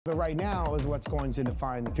So right now is what's going to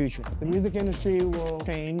define the future. The music industry will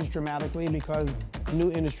change dramatically because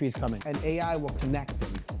new industries coming, and AI will connect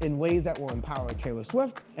them in ways that will empower Taylor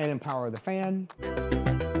Swift and empower the fan.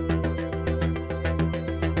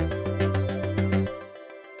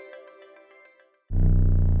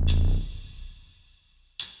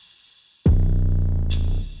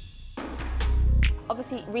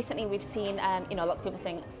 Obviously, recently we've seen, lots of people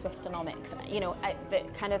saying Swiftonomics,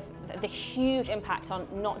 the huge impact on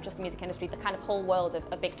not just the music industry, the kind of whole world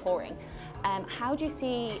of big touring. How do you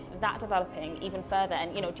see that developing even further?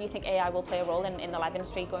 And, do you think AI will play a role in the live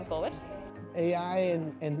industry going forward? AI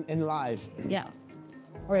and live. Yeah.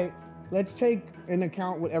 Okay, let's take into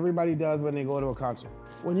account what everybody does when they go to a concert.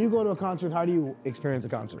 When you go to a concert, how do you experience a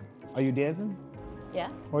concert? Are you dancing? Yeah.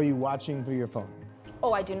 Or are you watching through your phone?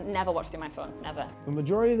 Oh, I do never watch through my phone, never. The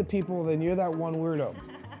majority of the people, then you're that one weirdo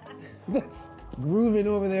that's grooving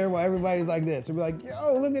over there while everybody's like this. They'll be like,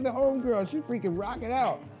 yo, look at the homegirl, she's freaking rocking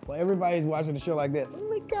out. While everybody's watching the show like this. Oh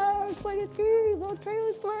my gosh, Spaghetti Cheese on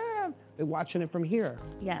Taylor Swift. They're watching it from here.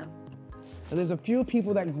 Yeah. And there's a few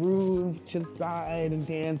people that groove to the side and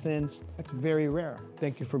dancing. That's very rare.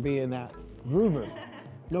 Thank you for being that groover.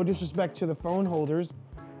 No disrespect to the phone holders,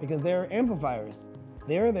 because they're amplifiers.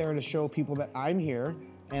 They're there to show people that I'm here,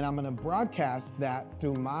 and I'm gonna broadcast that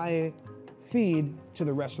through my feed to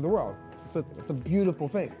the rest of the world. It's a beautiful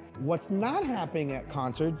thing. What's not happening at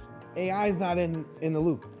concerts, AI is not in the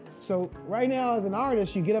loop. So right now as an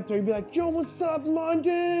artist, you get up there and be like, yo, what's up,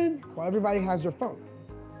 London? Well, everybody has their phone.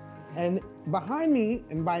 And behind me,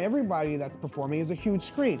 and by everybody that's performing, is a huge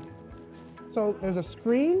screen. So there's a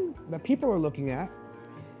screen that people are looking at,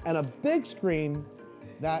 and a big screen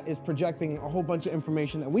that is projecting a whole bunch of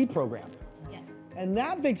information that we program. Yeah. And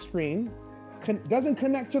that big screen doesn't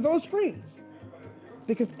connect to those screens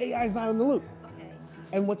because AI is not in the loop. Okay.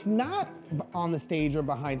 And what's not on the stage or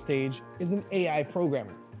behind stage is an AI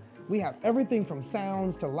programmer. We have everything from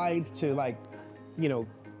sounds to lights to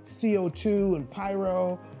CO2 and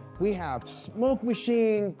pyro. We have smoke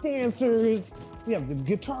machines, dancers. We have the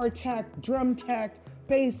guitar tech, drum tech,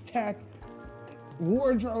 bass tech,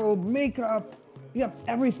 wardrobe, makeup. You have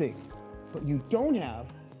everything, but you don't have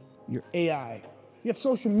your AI. You have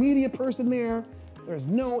social media person there. There's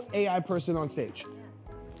no AI person on stage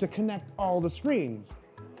to connect all the screens,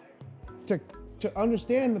 to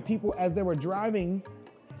understand the people as they were driving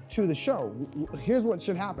to the show. Here's what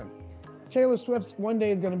should happen. Taylor Swift one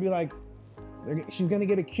day is gonna be like, she's gonna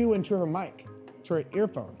get a cue into her mic, to her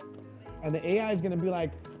earphone. And the AI is gonna be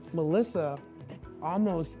like, Melissa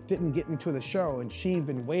almost didn't get into the show and she's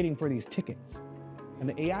been waiting for these tickets. And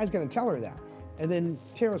the AI is gonna tell her that. And then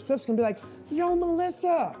Taylor Swift's gonna be like, yo,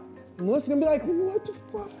 Melissa. And Melissa's gonna be like, what the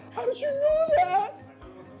fuck? How did you know that?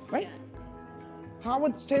 Right? How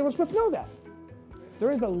would Taylor Swift know that? There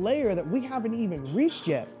is a layer that we haven't even reached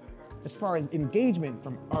yet as far as engagement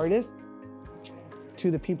from artists to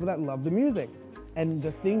the people that love the music and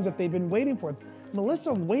the things that they've been waiting for.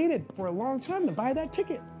 Melissa waited for a long time to buy that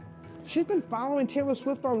ticket. She's been following Taylor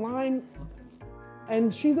Swift online,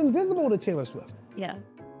 and she's invisible to Taylor Swift. Yeah.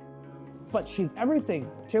 But she's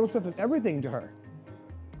everything. Taylor Swift is everything to her.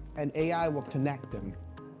 And AI will connect them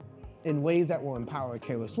in ways that will empower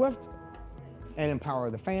Taylor Swift and empower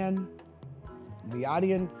the fan, the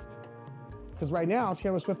audience. Because right now,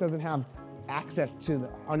 Taylor Swift doesn't have access to the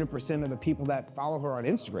 100% of the people that follow her on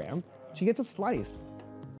Instagram. She gets a slice.